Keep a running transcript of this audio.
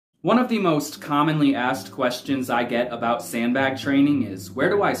One of the most commonly asked questions I get about sandbag training is, where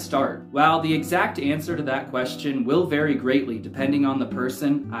do I start? While the exact answer to that question will vary greatly depending on the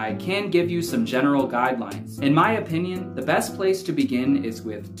person, I can give you some general guidelines. In my opinion, the best place to begin is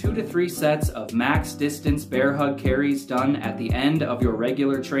with 2 to 3 sets of max distance bear hug carries done at the end of your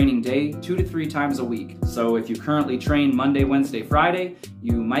regular training day 2 to 3 times a week. So if you currently train Monday, Wednesday, Friday,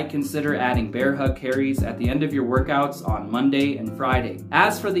 you might consider adding bear hug carries at the end of your workouts on Monday and Friday.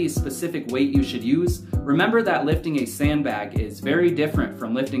 As for the specific weight you should use, remember that lifting a sandbag is very different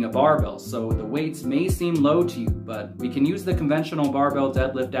from lifting a barbell, so the weights may seem low to you, but we can use the conventional barbell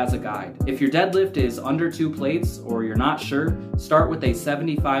deadlift as a guide. If your deadlift is under 2 plates or you're not sure, start with a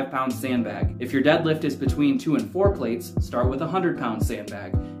 75-pound sandbag. If your deadlift is between 2 and 4 plates, start with a 100-pound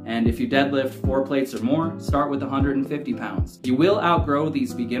sandbag. And if you deadlift 4 plates or more, start with 150 pounds. You will outgrow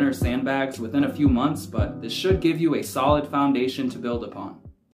these beginner sandbags within a few months, but this should give you a solid foundation to build upon.